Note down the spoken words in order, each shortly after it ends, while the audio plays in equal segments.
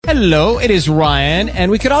Hello, it is Ryan,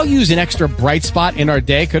 and we could all use an extra bright spot in our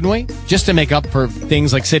day, couldn't we? Just to make up for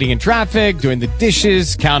things like sitting in traffic, doing the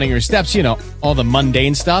dishes, counting your steps, you know, all the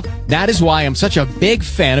mundane stuff. That is why I'm such a big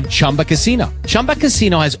fan of Chumba Casino. Chumba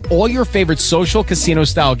Casino has all your favorite social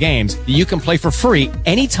casino-style games that you can play for free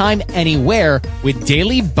anytime, anywhere with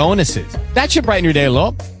daily bonuses. That should brighten your day a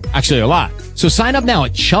little. Actually, a lot. So sign up now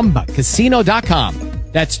at ChumbaCasino.com.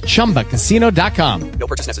 That's ChumbaCasino.com. No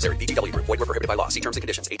purchase necessary. VGW Group. Void where prohibited by law. See terms and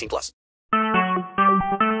conditions. 18+.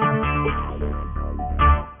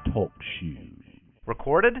 Talk shoes.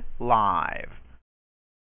 Recorded live.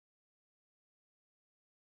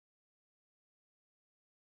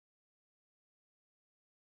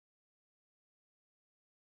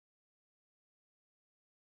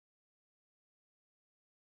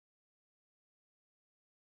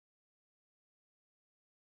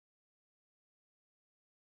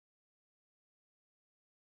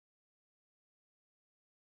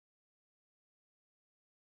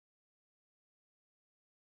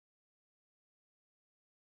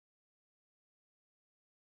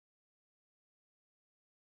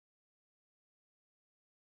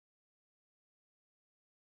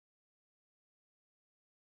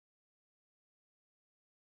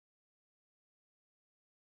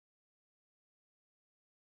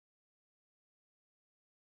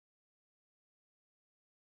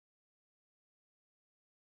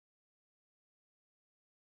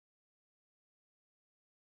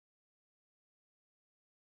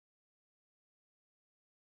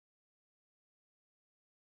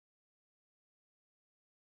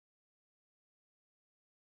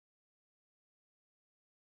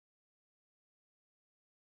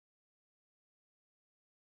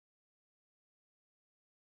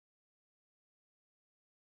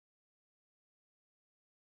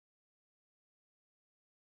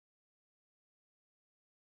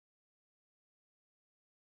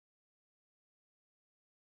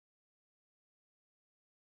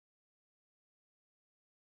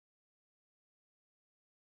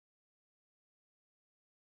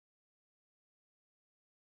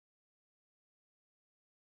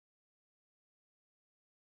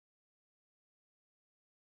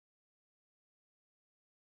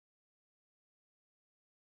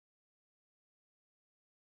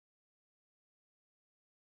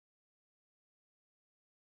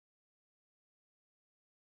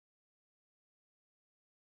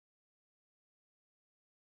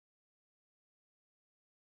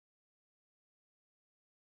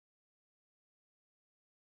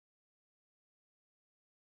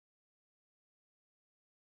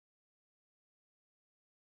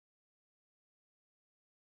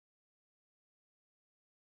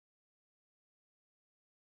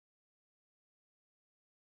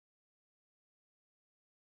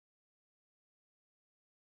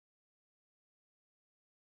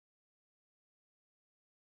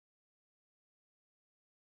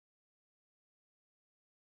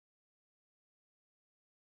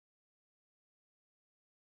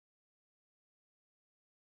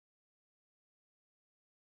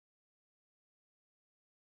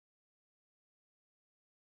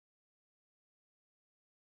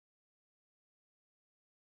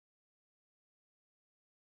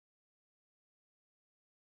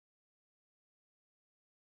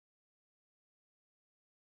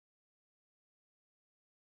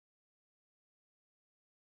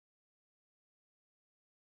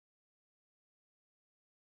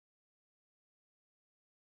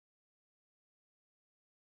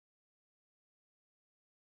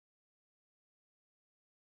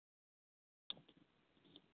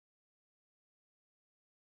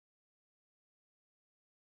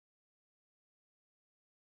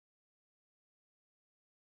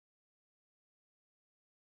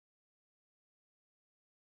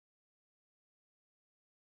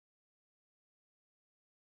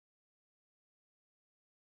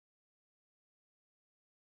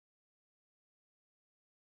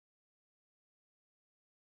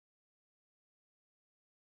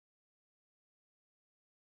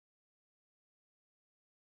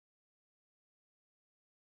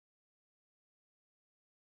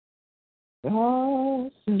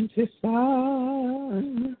 God sent his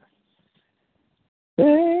son.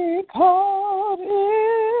 They called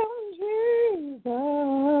him Jesus.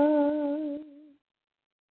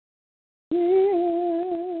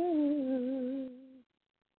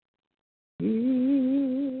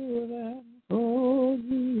 Heal and forgive.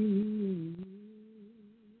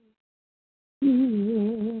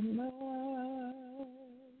 Heal now.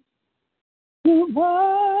 To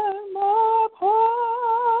bind my pardon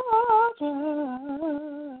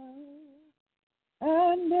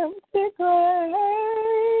and empty grave.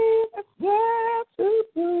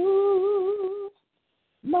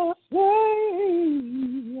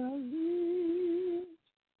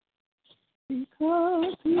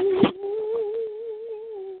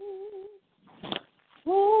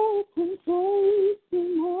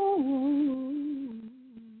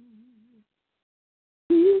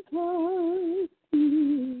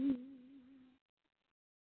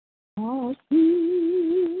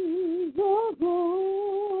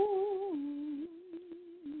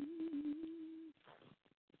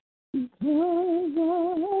 because I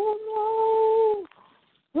know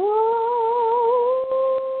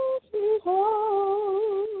all He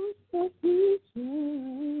holds the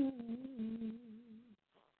future.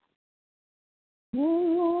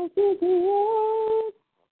 All the world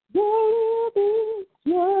will be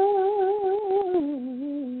judged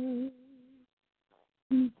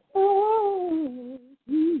because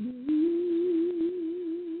He lives.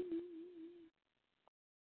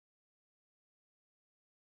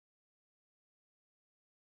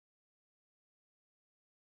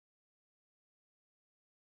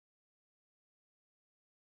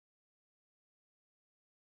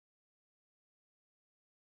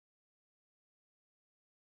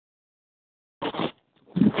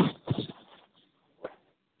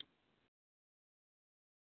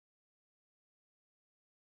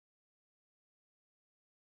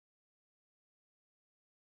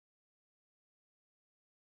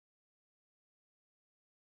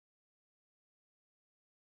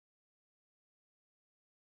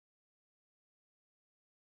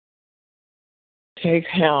 Take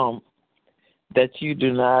helm that you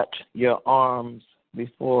do not your arms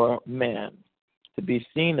before men to be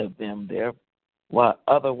seen of them there, while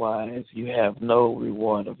otherwise you have no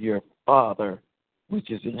reward of your Father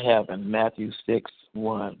which is in heaven. Matthew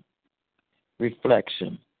 6:1.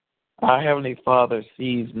 Reflection. Our Heavenly Father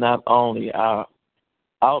sees not only our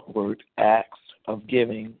outward acts of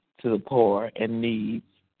giving to the poor and needy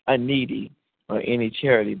or any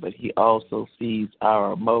charity, but He also sees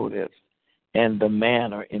our motives and the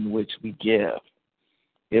manner in which we give.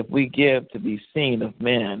 If we give to be seen of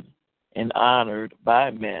men and honored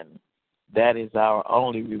by men, that is our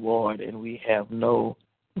only reward, and we have no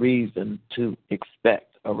reason to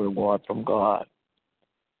expect a reward from God.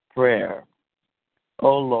 Prayer.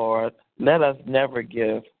 O Lord, let us never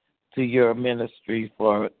give to your ministry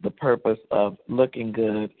for the purpose of looking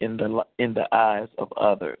good in the eyes of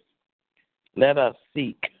others. Let us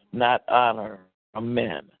seek not honor from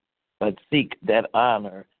men, but seek that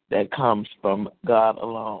honor that comes from God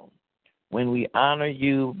alone. When we honor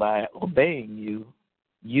you by obeying you,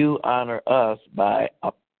 you honor us by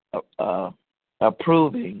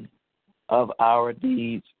approving of our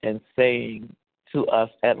deeds and saying to us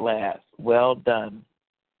at last, well done,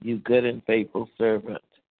 you good and faithful servant.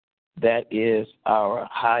 That is our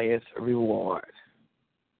highest reward.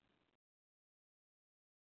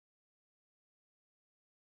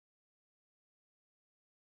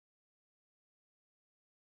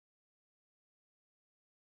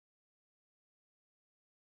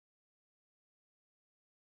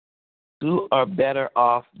 Two are better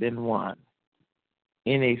off than one.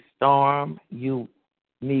 In a storm, you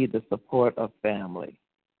need the support of family.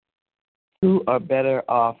 Two are better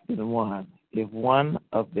off than one. If one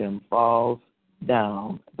of them falls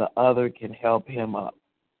down, the other can help him up.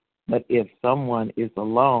 But if someone is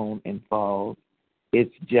alone and falls,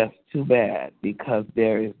 it's just too bad because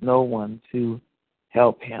there is no one to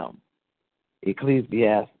help him.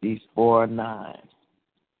 Ecclesiastes 4:9.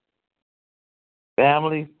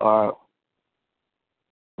 Families are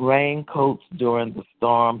raincoats during the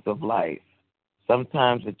storms of life.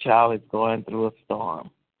 Sometimes a child is going through a storm.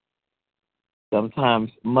 Sometimes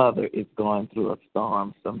mother is going through a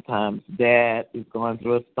storm. Sometimes dad is going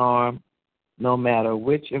through a storm. No matter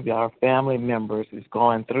which of our family members is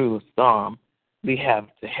going through a storm, we have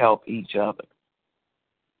to help each other.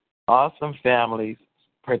 Awesome families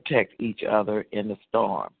protect each other in the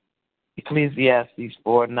storm. Ecclesiastes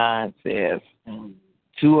 4:9 says,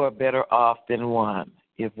 two are better off than one.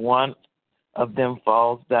 If one of them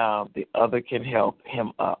falls down, the other can help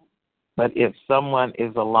him up. But if someone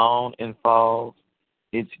is alone and falls,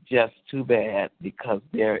 it's just too bad because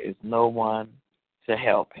there is no one to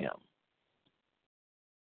help him.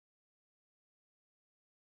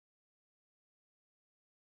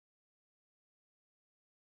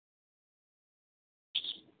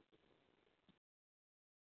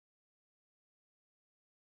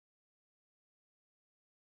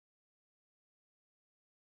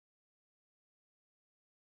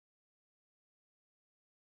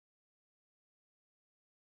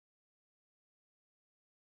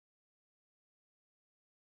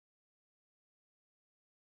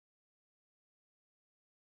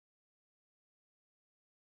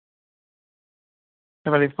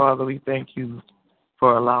 Heavenly Father, we thank you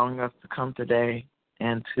for allowing us to come today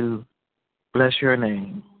and to bless your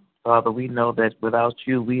name. Father, we know that without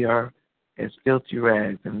you we are as filthy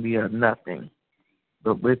rags and we are nothing.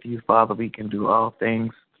 But with you, Father, we can do all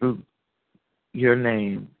things through your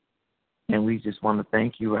name. And we just want to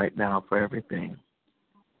thank you right now for everything.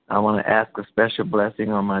 I want to ask a special blessing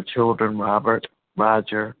on my children, Robert,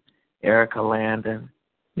 Roger, Erica Landon,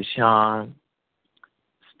 Deshaun,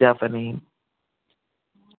 Stephanie,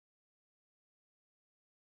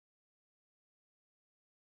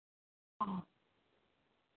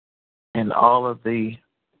 and all of the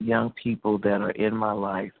young people that are in my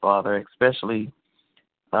life, Father, especially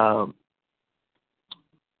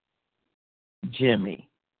Jimmy.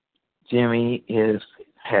 Jimmy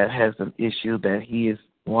has an issue that he is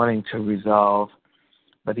wanting to resolve,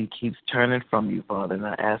 but he keeps turning from you, Father, and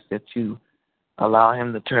I ask that you allow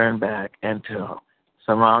him to turn back and to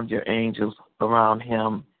surround your angels around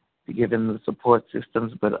him, to give him the support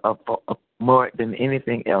systems, but more than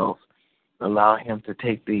anything else, allow him to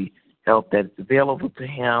take the help that's available to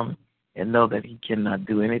him and know that he cannot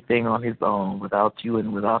do anything on his own without you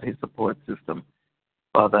and without his support system.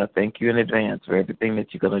 Father, I thank you in advance for everything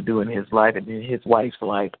that you're going to do in his life and in his wife's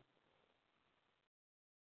life.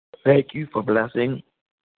 Thank you for blessing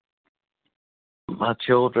my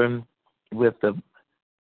children with the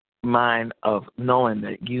mind of knowing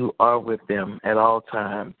that you are with them at all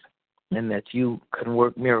times and that you can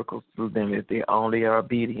work miracles through them if they only are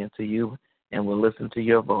obedient to you and will listen to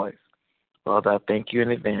your voice. Father, I thank you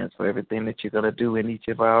in advance for everything that you're going to do in each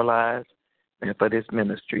of our lives and for this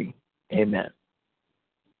ministry. Amen.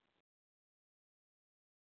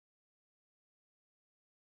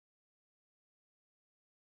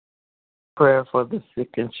 Prayer for the sick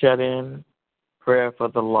and shut in. Prayer for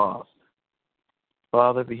the lost.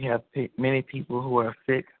 Father, we have many people who are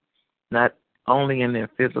sick, not only in their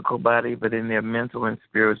physical body, but in their mental and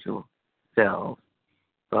spiritual selves.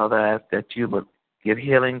 Father, I ask that you would give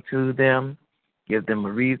healing to them, give them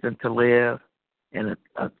a reason to live, and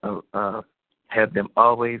have them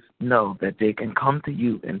always know that they can come to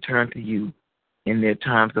you and turn to you in their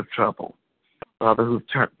times of trouble. Father,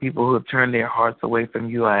 people who have turned their hearts away from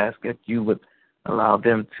you, I ask that you would allow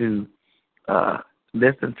them to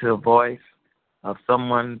listen to a voice of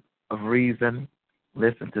someone of reason,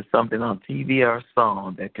 listen to something on TV or a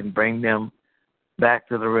song that can bring them back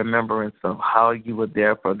to the remembrance of how you were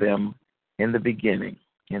there for them in the beginning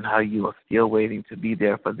and how you are still waiting to be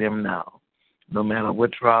there for them now. No matter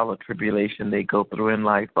what trial or tribulation they go through in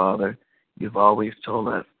life, Father, you've always told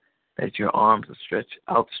us that your arms are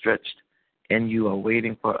outstretched and you are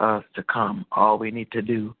waiting for us to come. All we need to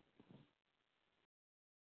do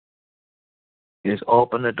is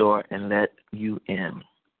open the door and let you in.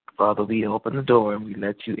 Father, we open the door and we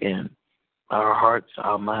let you in. Our hearts,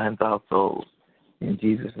 our minds, our souls. In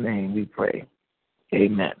Jesus' name we pray.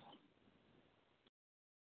 Amen.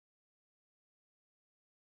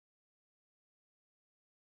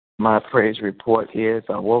 My praise report is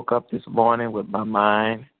I woke up this morning with my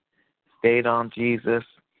mind stayed on Jesus.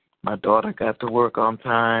 My daughter got to work on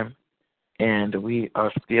time, and we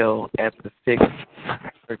are still at the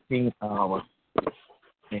 6:13 hour.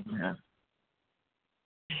 Amen.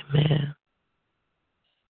 Amen.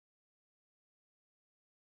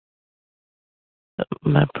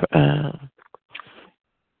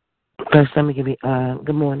 First, let me give you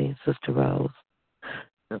good morning, Sister Rose.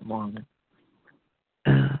 Good morning.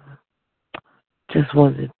 Just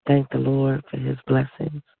wanted to thank the Lord for his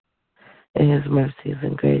blessings and his mercies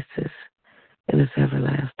and graces and his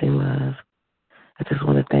everlasting love. I just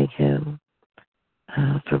want to thank him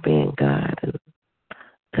for being God and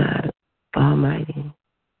God Almighty.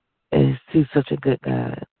 And he's such a good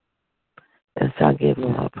God. And so I give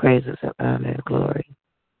him all praises and honor and glory.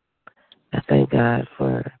 I thank God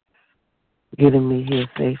for getting me here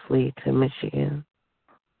safely to Michigan.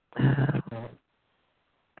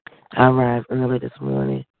 I arrived early this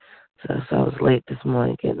morning, so I was late this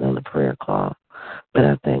morning getting on the prayer call. But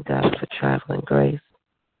I thank God for traveling grace.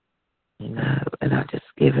 And I just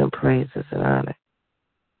give him praises and honor.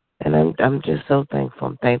 And I'm just so thankful.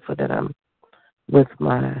 I'm thankful that I'm with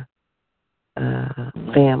my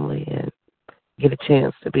family and get a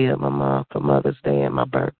chance to be with my mom for Mother's Day and my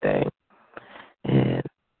birthday. And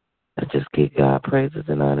I just give God praises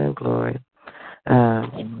and honor and glory.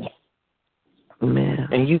 Man.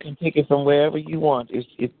 And you can take it from wherever you want.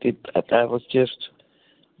 I was just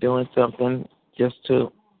doing something just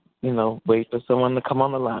to, wait for someone to come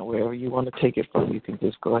on the line. Wherever you want to take it from, you can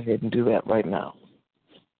just go ahead and do that right now.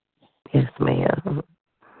 Yes, ma'am.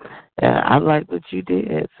 I like what you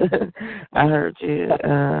did. I heard you.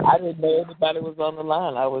 I didn't know anybody was on the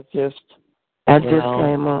line. I was just. I just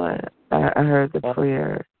came on. I heard the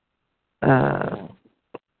prayer.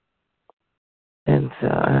 And so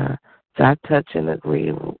I touch and agree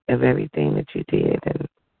of everything that you did,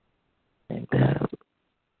 and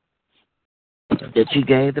that you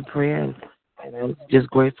gave the prayer, and I'm just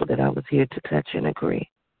grateful that I was here to touch and agree.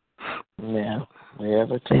 Yeah,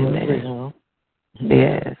 wherever to agree, huh?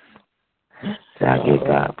 Yes. So I give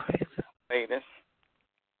God praise. Ladies.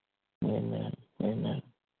 Amen. Amen.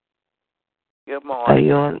 Good Are morning.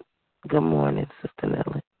 you on? Good morning, Sister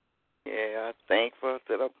Nellie. Yeah, I'm thankful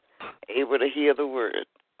that I'm able to hear the word.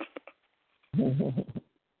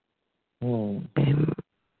 Amen.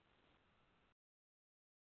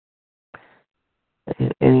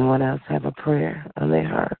 Anyone else have a prayer on their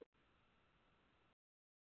heart?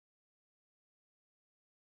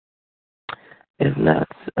 If not,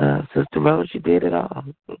 Sister Rose, you did it all.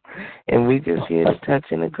 And we just here to touch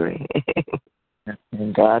and agree.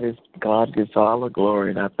 And God gets all the glory,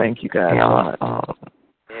 and I thank you guys so much.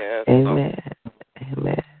 Yes. Amen.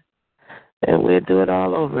 Amen. And we'll do it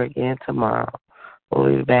all over again tomorrow.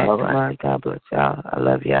 We'll be back tomorrow. God bless y'all. I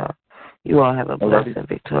love y'all. You all have a blessed and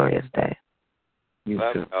victorious day. You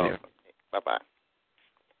too. Bye-bye.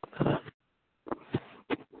 Bye-bye.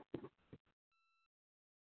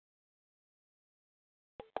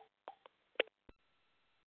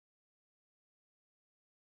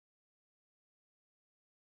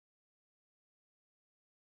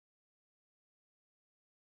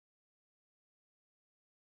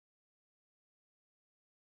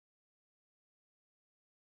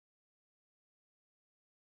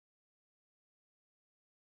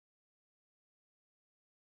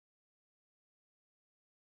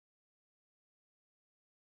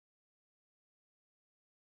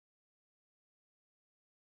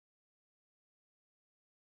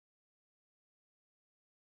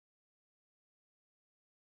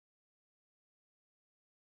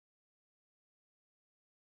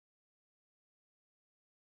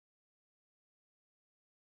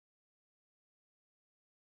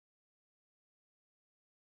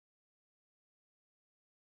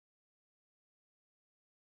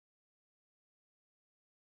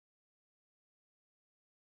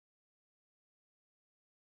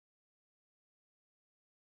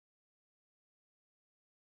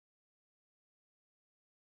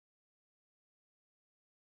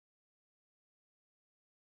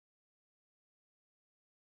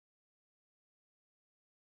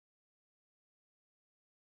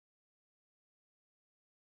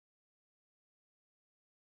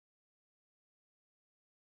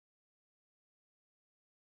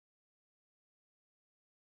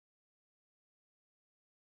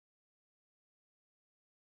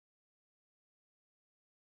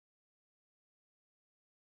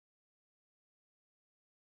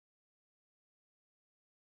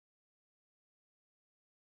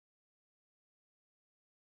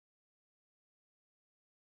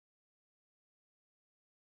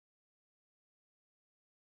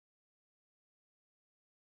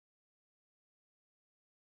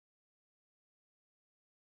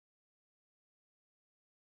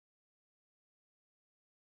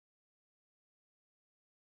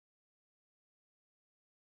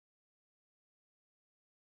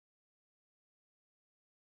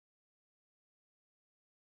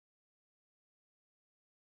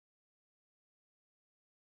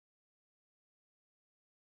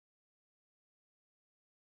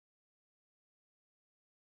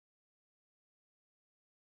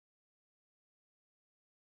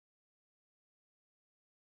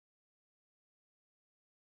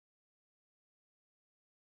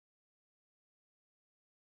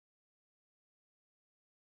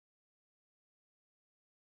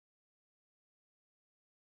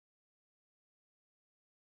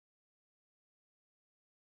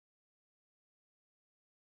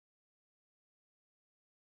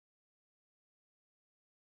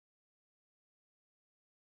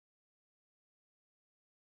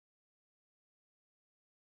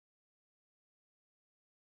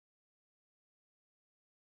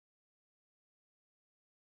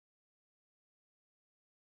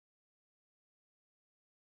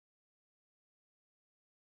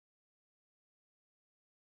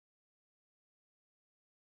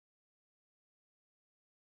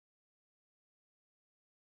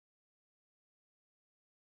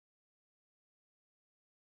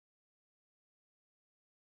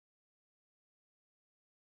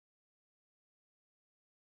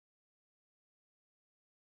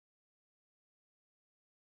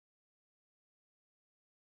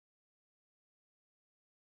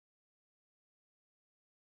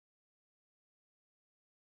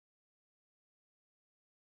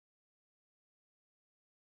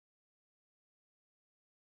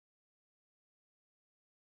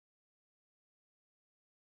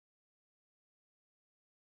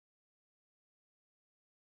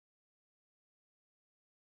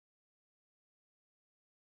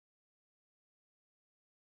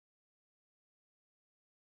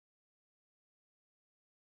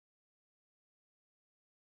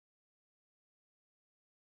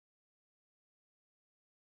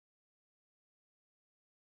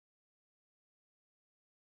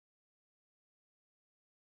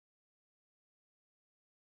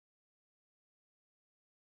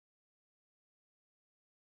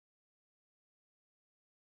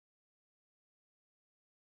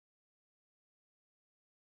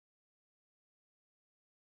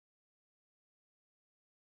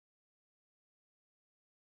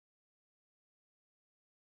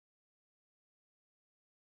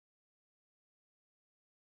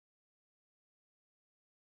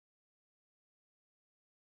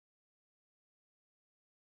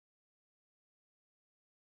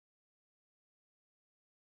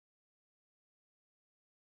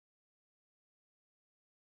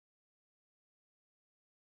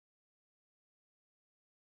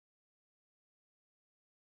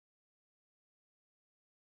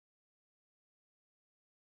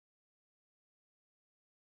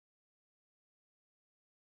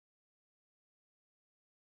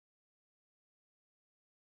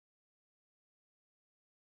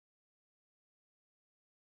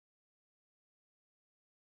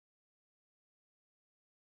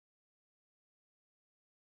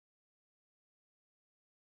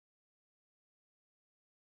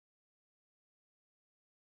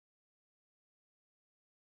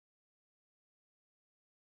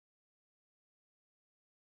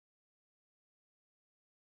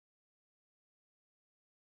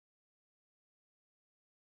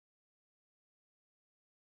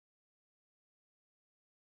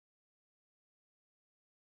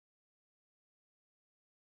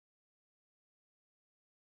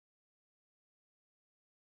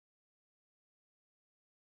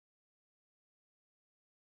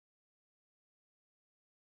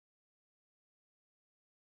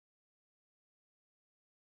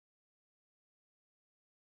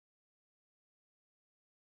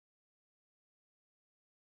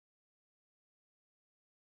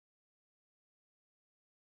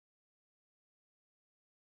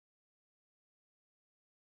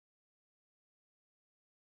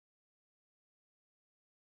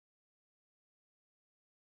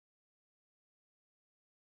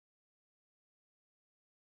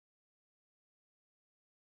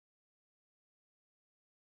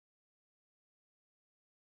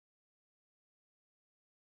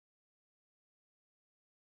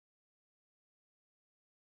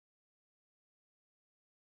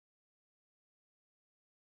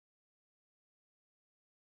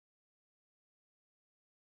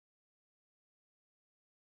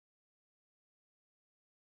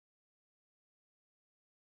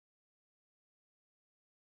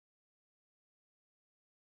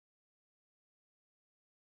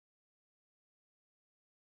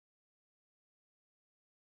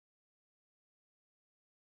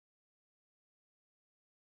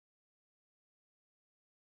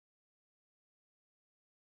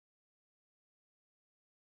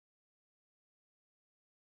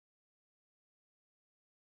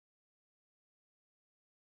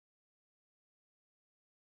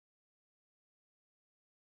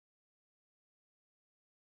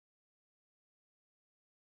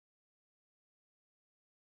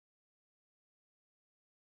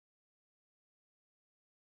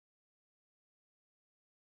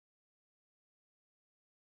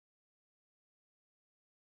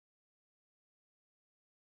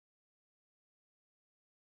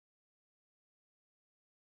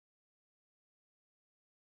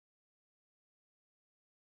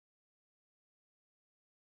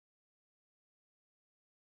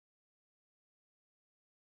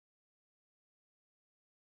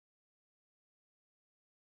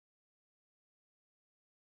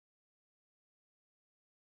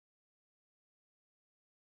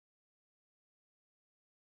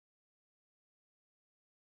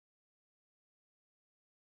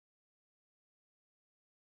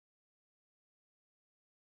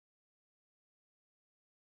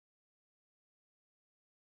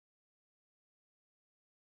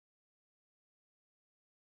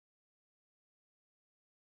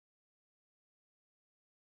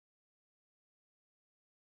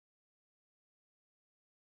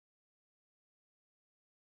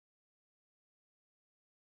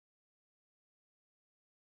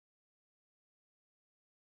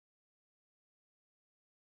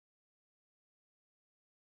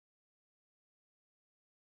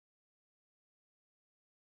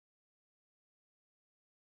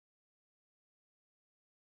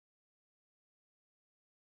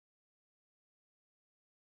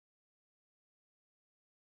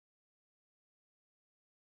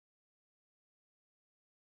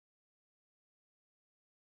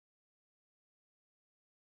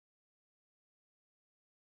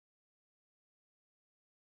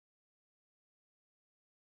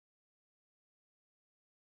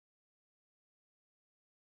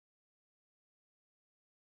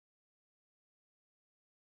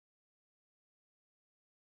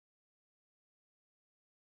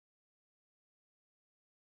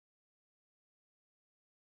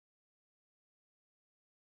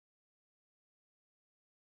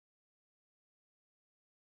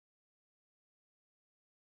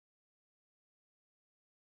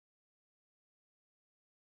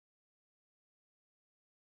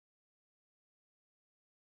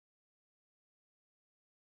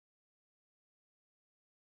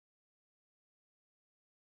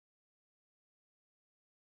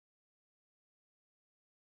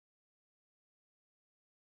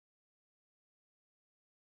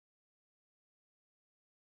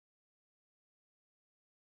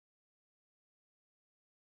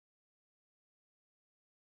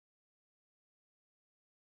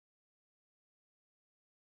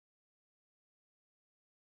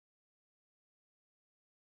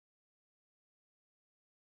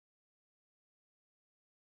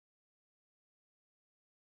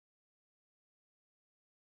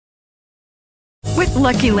 With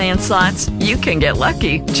Lucky Land Slots, you can get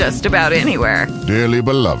lucky just about anywhere. Dearly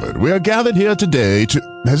beloved, we are gathered here today to...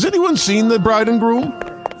 Has anyone seen the bride and groom?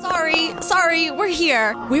 Sorry, we're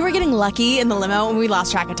here. We were getting lucky in the limo and we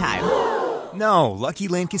lost track of time. No, Lucky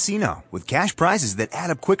Land Casino, with cash prizes that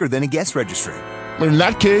add up quicker than a guest registry. In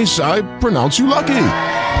that case, I pronounce you lucky.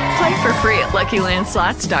 Play for free at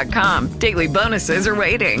LuckyLandSlots.com. Daily bonuses are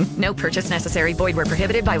waiting. No purchase necessary. Void where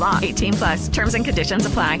prohibited by law. 18+. Terms and conditions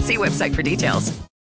apply. See website for details.